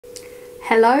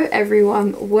Hello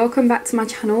everyone, welcome back to my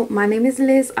channel. My name is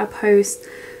Liz. I post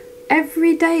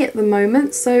every day at the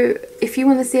moment, so if you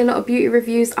want to see a lot of beauty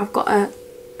reviews, I've got a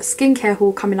skincare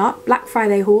haul coming up, Black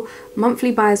Friday haul,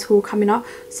 monthly buyers haul coming up,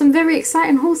 some very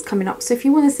exciting hauls coming up. So if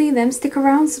you want to see them, stick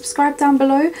around, subscribe down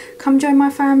below, come join my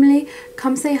family,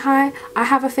 come say hi. I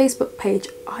have a Facebook page.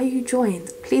 Are you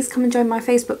joined? Please come and join my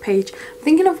Facebook page. I'm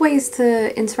thinking of ways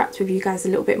to interact with you guys a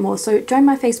little bit more, so join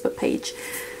my Facebook page.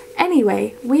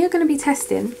 Anyway, we are going to be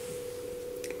testing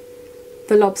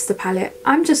the LOBSTER palette.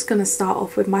 I'm just going to start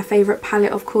off with my favourite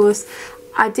palette, of course.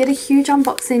 I did a huge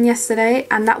unboxing yesterday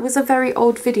and that was a very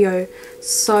old video.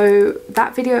 So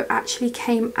that video actually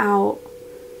came out,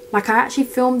 like I actually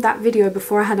filmed that video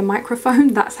before I had a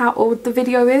microphone. That's how old the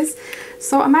video is.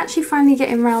 So I'm actually finally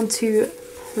getting around to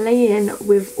playing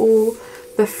with all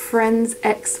the Friends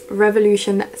X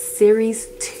Revolution Series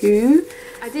 2.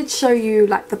 I did show you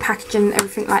like the packaging and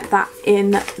everything like that in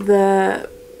the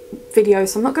video,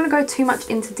 so I'm not going to go too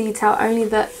much into detail, only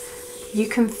that you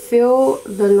can feel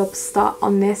the lobster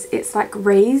on this. It's like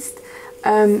raised,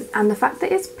 and the fact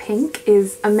that it's pink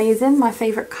is amazing. My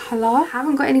favourite colour. I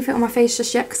haven't got anything on my face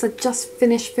just yet because I just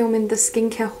finished filming the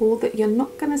skincare haul that you're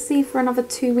not going to see for another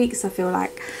 2 weeks, I feel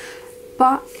like.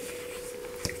 But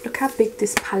look how big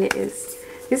this palette is.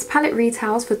 This palette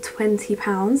retails for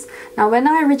 £20. Now when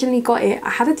I originally got it,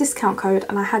 I had a discount code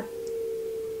and I had,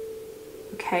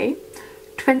 okay,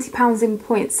 £20 in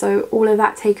points, so all of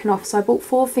that taken off. So I bought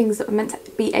 4 things that were meant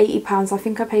to be £80. I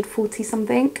think I paid 40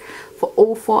 something for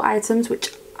all 4 items,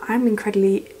 which I'm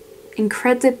incredibly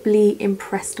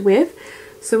impressed with.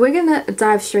 So we're gonna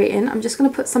dive straight in. I'm just gonna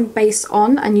put some base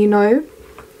on, and you know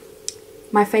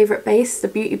my favourite base, the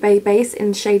Beauty Bay base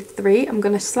in shade 3. I'm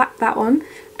gonna slap that on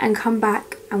and come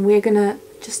back and we're gonna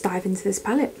just dive into this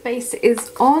palette. Base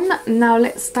is on. Now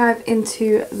let's dive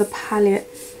into the palette.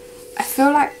 I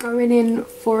feel like going in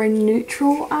for a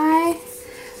neutral eye,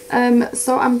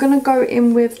 so I'm gonna go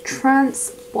in with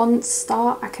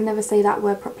LOBSTER, I can never say that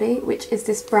word properly, which is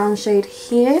this brown shade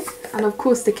here, and of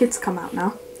course the kids come out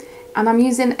now, and I'm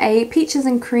using a Peaches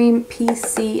and Cream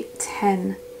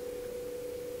PC10.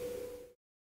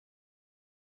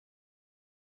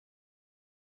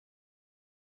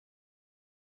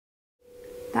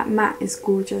 That matte is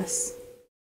gorgeous.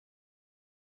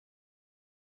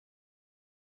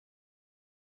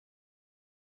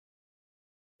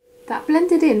 That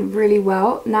blended in really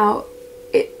well. Now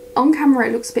on camera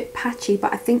it looks a bit patchy,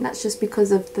 but I think that's just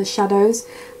because of the shadows,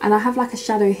 and I have like a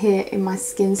shadow here in my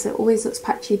skin, so it always looks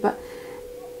patchy, but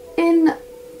in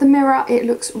the mirror it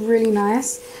looks really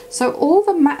nice. So all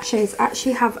the matte shades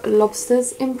actually have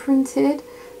lobsters imprinted.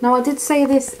 Now I did say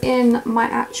this in my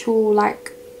actual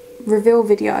like reveal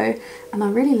video and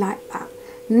I really like that.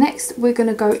 Next we're going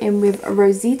to go in with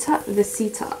Rosita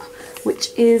Visita,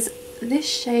 which is this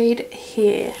shade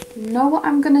here. You know what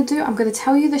I'm going to do? I'm going to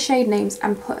tell you the shade names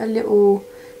and put a little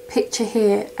picture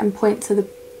here and point to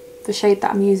the shade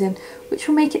that I'm using, which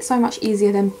will make it so much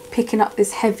easier than picking up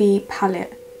this heavy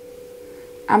palette.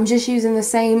 I'm just using the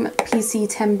same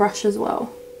PC10 brush as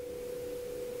well.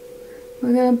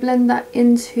 We're going to blend that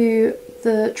into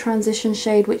the transition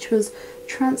shade, which was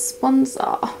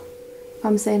Transponsor, if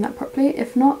I'm saying that properly.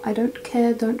 If not, I don't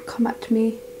care, don't come at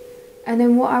me. And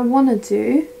then what I want to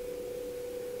do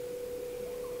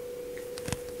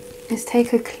is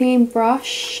take a clean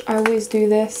brush. I always do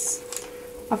this.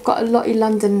 I've got a Lottie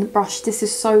London brush. This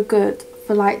is so good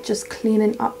for like just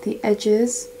cleaning up the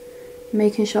edges,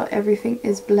 making sure everything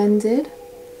is blended,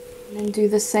 and then do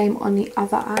the same on the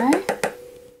other eye.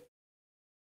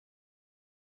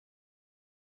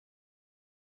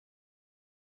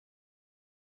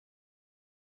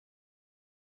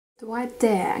 Do I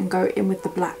dare and go in with the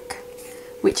black,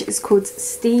 which is called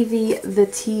Stevie the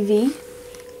TV,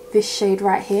 this shade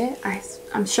right here.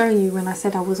 I'm showing you when I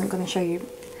said I wasn't going to show you.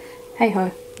 Hey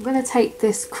ho. I'm going to take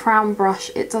this crown brush.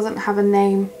 It doesn't have a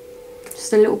name,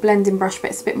 just a little blending brush,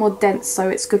 but it's a bit more dense, so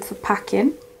it's good for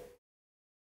packing.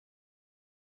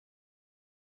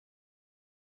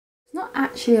 It's not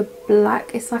actually a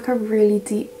black, it's like a really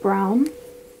deep brown.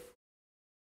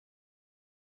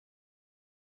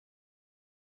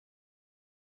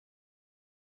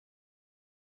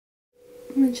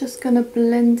 I'm just going to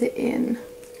blend it in.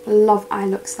 I love eye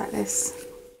looks like this.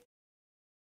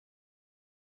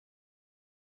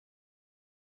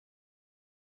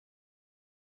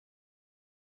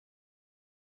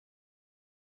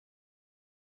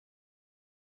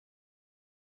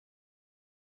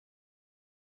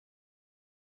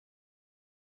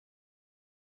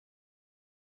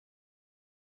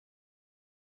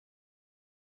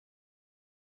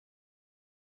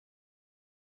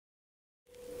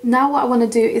 Now what I want to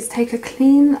do is take a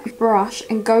clean brush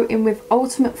and go in with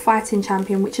Ultimate Fighting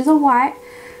Champion, which is a white,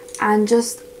 and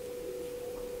just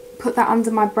put that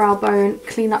under my brow bone,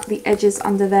 clean up the edges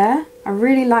under there. I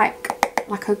really like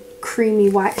a creamy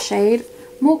white shade.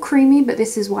 More creamy, but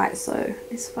this is white, so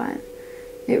it's fine.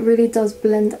 It really does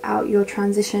blend out your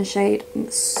transition shade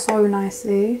so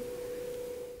nicely.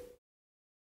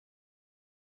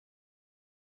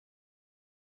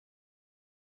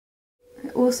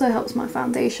 It also helps my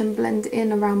foundation blend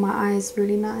in around my eyes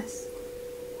really nice.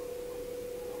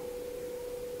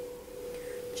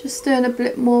 Just doing a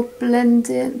bit more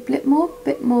blending, bit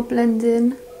more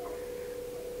blending.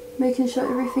 Making sure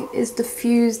everything is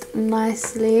diffused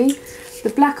nicely. The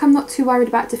black I'm not too worried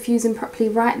about diffusing properly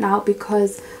right now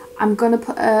because I'm going to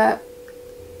put a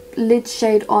lid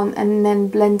shade on and then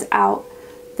blend out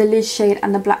the lid shade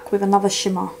and the black with another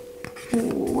shimmer.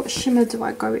 Ooh, what shimmer do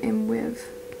I go in with?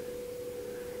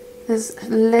 There's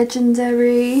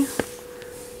Legendary,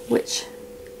 which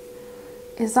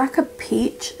is like a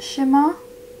peach shimmer,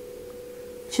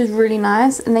 which is really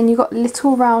nice. And then you got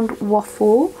Little Round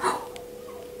Waffle.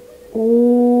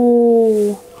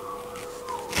 Oh,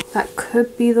 that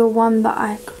could be the one that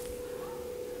I...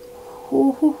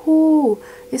 Ooh,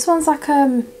 this one's like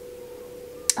I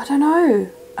don't know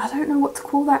what to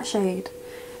call that shade.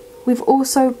 We've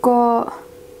also got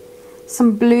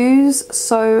some blues,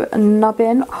 so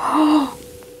Nubbin. Oh,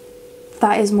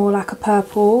 that is more like a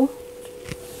purple.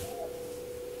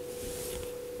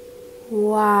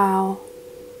 Wow.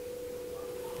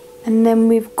 And then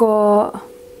we've got,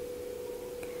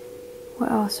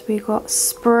 what else have we got?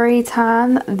 Spray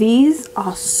Tan. These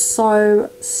are so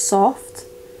soft.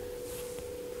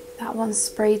 That one's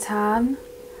Spray Tan.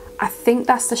 I think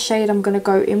that's the shade I'm going to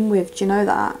go in with. Do you know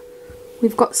that?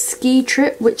 We've got Ski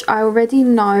Trip, which I already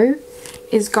know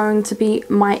is going to be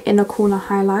my inner corner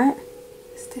highlight.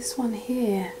 It's this one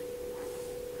here.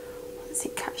 Does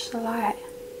it catch the light?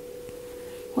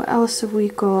 What else have we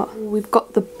got? We've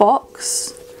got the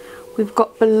Box. We've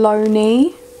got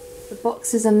Bologna. The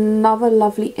Box is another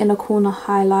lovely inner corner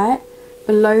highlight.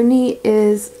 Bologna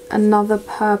is another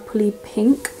purpley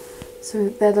pink. So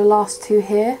they're the last two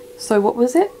here. So what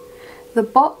was it? The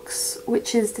Box,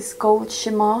 which is this gold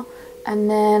shimmer, and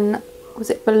then was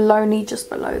it Bologna just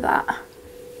below that?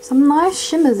 Some nice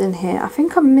shimmers in here. I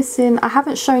think I'm missing, I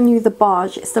haven't shown you the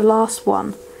Barge. It's the last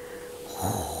one.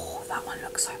 Oh, that one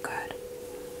looks so good.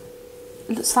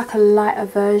 It looks like a lighter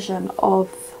version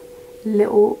of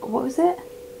Little, what was it?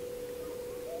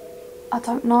 I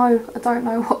don't know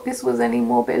what this was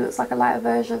anymore, but it looks like a lighter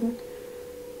version.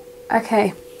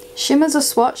 Okay, shimmers are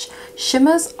swatch.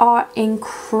 Shimmers are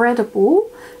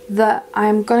incredible that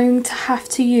I'm going to have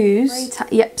to use.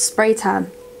 Spray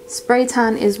Tan. Spray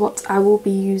Tan is what I will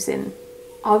be using.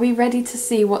 Are we ready to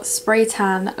see what Spray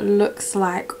Tan looks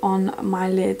like on my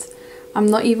lid? I'm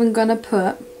not even gonna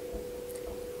put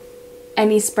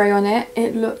any spray on it.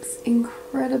 It looks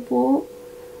incredible.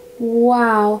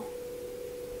 Wow.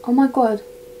 Oh my god.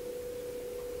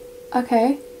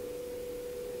 Okay.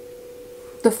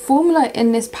 The formula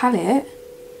in this palette,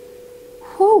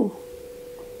 whew,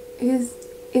 is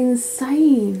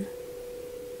insane.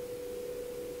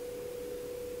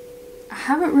 I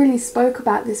haven't really spoke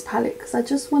about this palette because I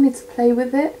just wanted to play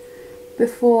with it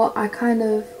before I kind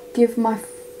of give my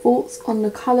thoughts on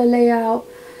the colour layout,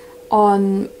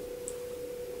 on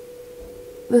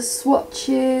the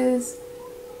swatches.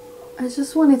 I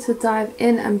just wanted to dive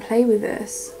in and play with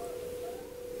this.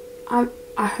 I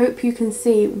hope you can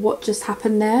see what just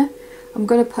happened there. I'm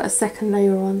going to put a second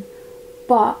layer on,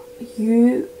 but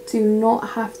you do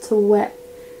not have to wet.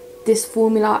 This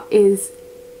formula is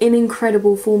an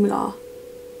incredible formula.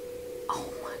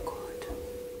 Oh my god.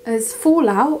 There's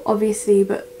fallout obviously,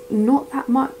 but not that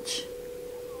much.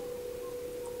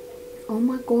 Oh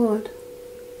my god.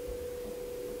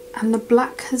 And the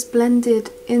black has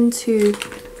blended into,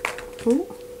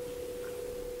 ooh,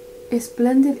 it's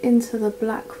blended into the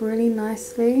black really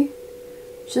nicely.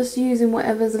 Just using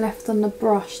whatever's left on the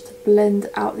brush to blend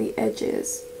out the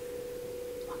edges.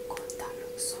 Oh my god, that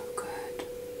looks so good.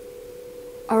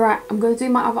 Alright, I'm going to do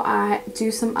my other eye, do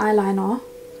some eyeliner.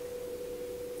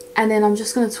 And then I'm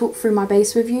just going to talk through my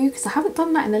base with you because I haven't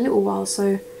done that in a little while.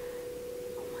 So,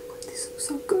 oh my god, this looks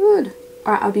so good.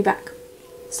 Alright, I'll be back.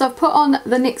 So I've put on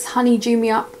the NYX Honey Dew Me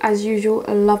Up as usual.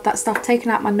 I love that stuff. Taken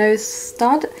out my nose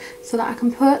stud so that I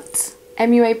can put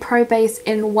MUA Pro Base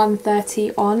in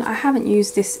 130 on. I haven't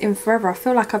used this in forever. I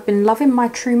feel like I've been loving my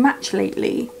True Match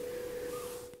lately.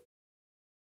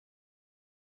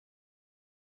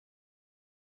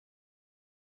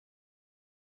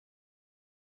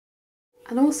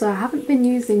 And also, I haven't been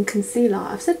using concealer.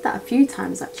 I've said that a few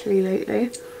times actually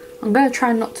lately. I'm going to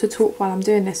try not to talk while I'm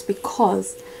doing this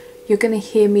because you're going to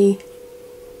hear me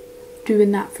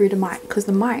doing that through the mic, because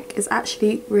the mic is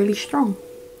actually really strong.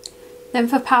 Then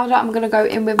for powder, I'm going to go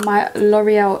in with my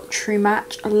L'Oreal True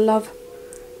Match. I love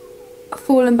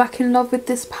falling back in love with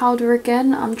this powder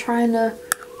again. I'm trying to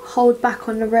hold back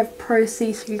on the Rev Pro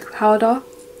C3 powder.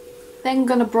 Then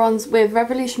going to bronze with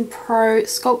Revolution Pro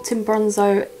Sculpting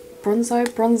Bronzer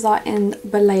in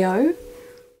Baleo.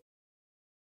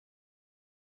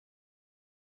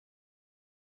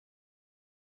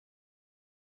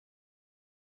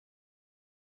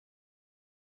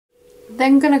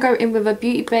 Then going to go in with a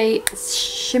Beauty Bay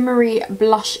Shimmery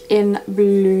Blush in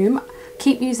Bloom.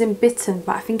 Keep using Bitten,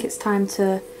 but I think it's time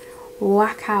to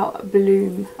whack out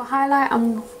Bloom. For highlight,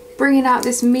 I'm bringing out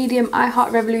this medium I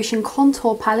Heart Revolution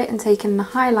contour palette and taking the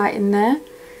highlight in there.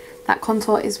 That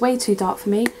contour is way too dark for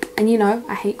me, and you know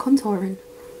I hate contouring.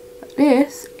 But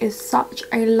this is such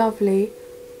a lovely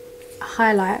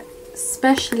highlight,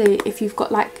 especially if you've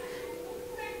got like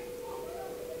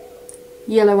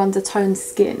yellow undertone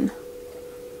skin.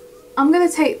 I'm going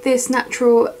to take this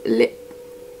Natural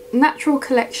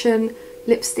Collection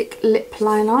lipstick lip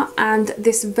liner and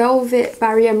this Velvet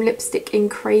Barium lipstick in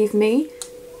Crave Me.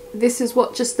 This is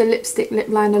what just the lipstick lip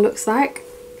liner looks like.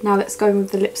 Now let's go in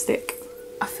with the lipstick.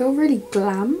 I feel really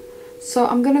glam, so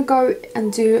I'm going to go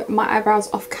and do my eyebrows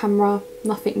off camera.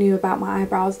 Nothing new about my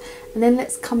eyebrows. And then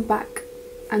let's come back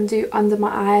and do under my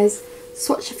eyes,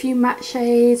 swatch a few matte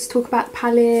shades, talk about the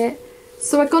palette.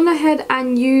 So I've gone ahead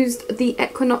and used the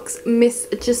Equinox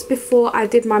Mist just before I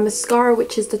did my mascara,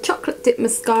 which is the Chocolate Dip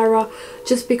Mascara,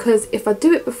 just because if I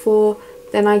do it before,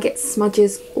 then I get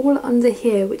smudges all under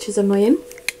here, which is annoying.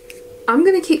 I'm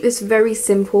going to keep this very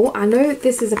simple. I know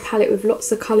this is a palette with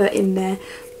lots of colour in there,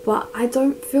 but I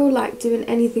don't feel like doing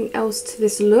anything else to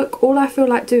this look. All I feel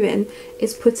like doing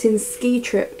is putting Ski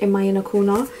Trip in my inner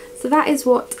corner. So that is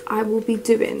what I will be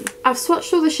doing. I've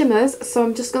swatched all the shimmers, so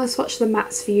I'm just going to swatch the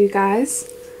mattes for you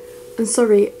guys. And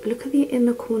sorry, look at the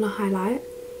inner corner highlight.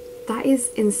 That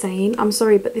is insane. I'm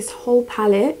sorry, but this whole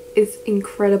palette is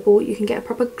incredible. You can get a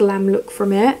proper glam look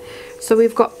from it. So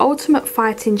we've got Ultimate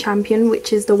Fighting Champion,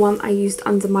 which is the one I used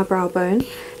under my brow bone.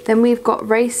 Then we've got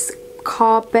Race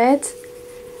Car Bed,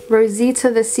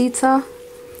 Rosita the Sita,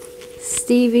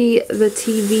 Stevie the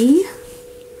TV.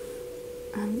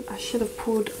 And I should have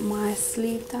pulled my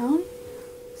sleeve down,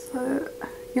 so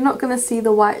you're not going to see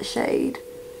the white shade.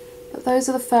 But those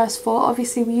are the first four.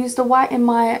 Obviously we used the white in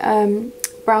my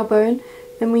brow bone.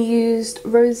 Then we used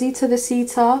Rosita the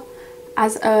Sita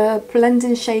as a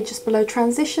blending shade just below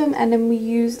transition. And then we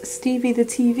used Stevie the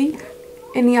TV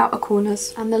in the outer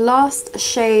corners. And the last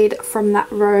shade from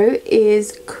that row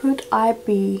is Could I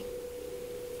Be.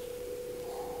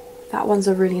 That one's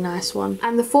a really nice one.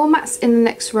 And the four mattes in the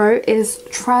next row is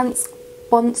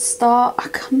Bonstar,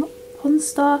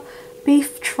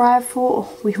 Beef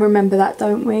Trifle, we remember that,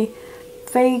 don't we?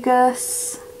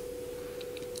 Vegas,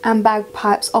 and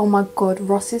Bagpipes. Oh my god,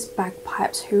 Ross's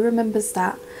Bagpipes, who remembers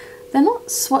that? They're not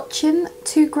swatching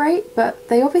too great, but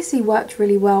they obviously worked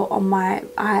really well on my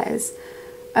eyes.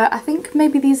 I think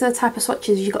maybe these are the type of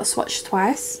swatches you got to swatch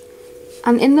twice.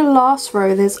 And in the last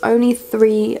row there's only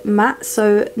 3 mattes,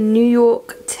 so New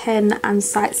York, 10 and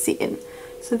Sightseeing.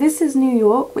 So this is New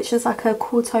York, which is like a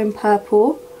cool tone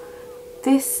purple.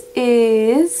 This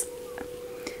is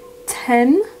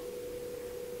 10.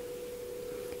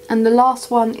 And the last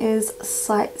one is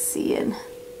Sightseeing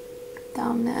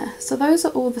down there. So those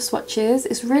are all the swatches.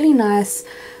 It's really nice.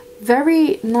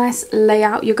 Very nice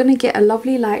layout. You're going to get a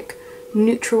lovely like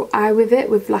neutral eye with it,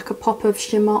 with like a pop of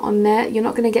shimmer on there. You're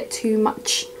not going to get too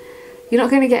much, you're not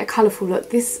going to get a colourful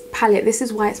look. This palette, this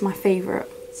is why it's my favourite.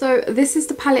 So this is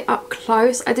the palette up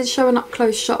close. I did show an up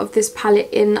close shot of this palette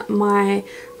in my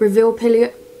reveal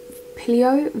video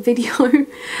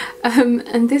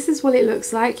and this is what it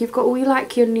looks like. You've got all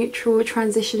like your neutral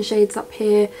transition shades up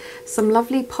here, some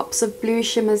lovely pops of blue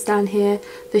shimmers down here.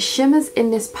 The shimmers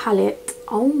in this palette,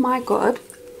 oh my god,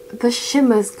 the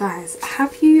shimmers, guys.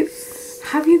 Have you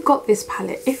got this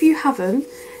palette? If you haven't,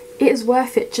 it is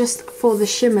worth it just for the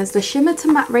shimmers. The shimmer to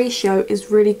matte ratio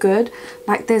is really good.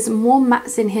 Like there's more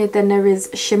mattes in here than there is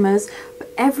shimmers,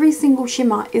 but every single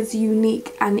shimmer is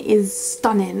unique and is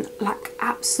stunning, like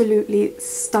absolutely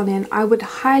stunning. I would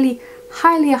highly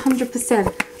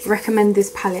 100% recommend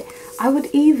this palette. I would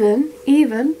even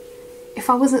if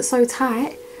I wasn't so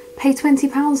tight, pay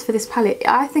 £20 for this palette.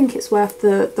 I think it's worth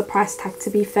the price tag, to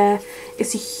be fair.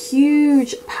 It's a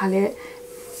huge palette.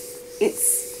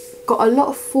 It's got a lot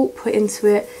of thought put into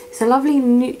it. It's a lovely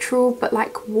neutral but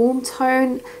like warm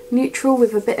tone neutral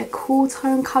with a bit of cool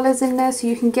tone colours in there, so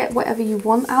you can get whatever you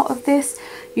want out of this.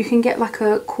 You can get like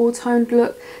a cool toned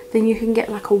look, then you can get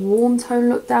like a warm tone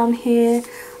look down here.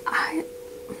 I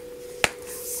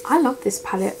love this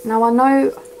palette. Now I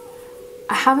know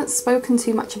I haven't spoken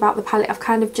too much about the palette. I've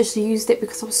kind of just used it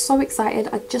because I was so excited.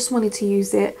 I just wanted to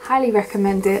use it. Highly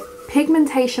recommend it.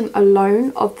 Pigmentation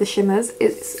alone of the shimmers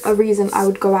is a reason I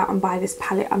would go out and buy this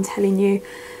palette. I'm telling you,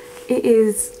 it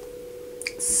is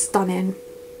stunning.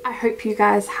 I hope you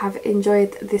guys have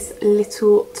enjoyed this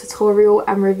little tutorial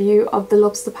and review of the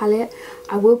Lobster palette.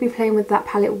 I will be playing with that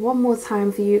palette one more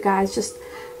time for you guys, just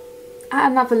at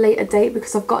another later date,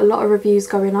 because I've got a lot of reviews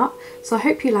going up. So I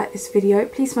hope you like this video.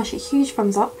 Please smash a huge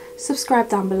thumbs up, subscribe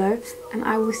down below, and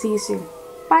I will see you soon.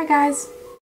 Bye guys.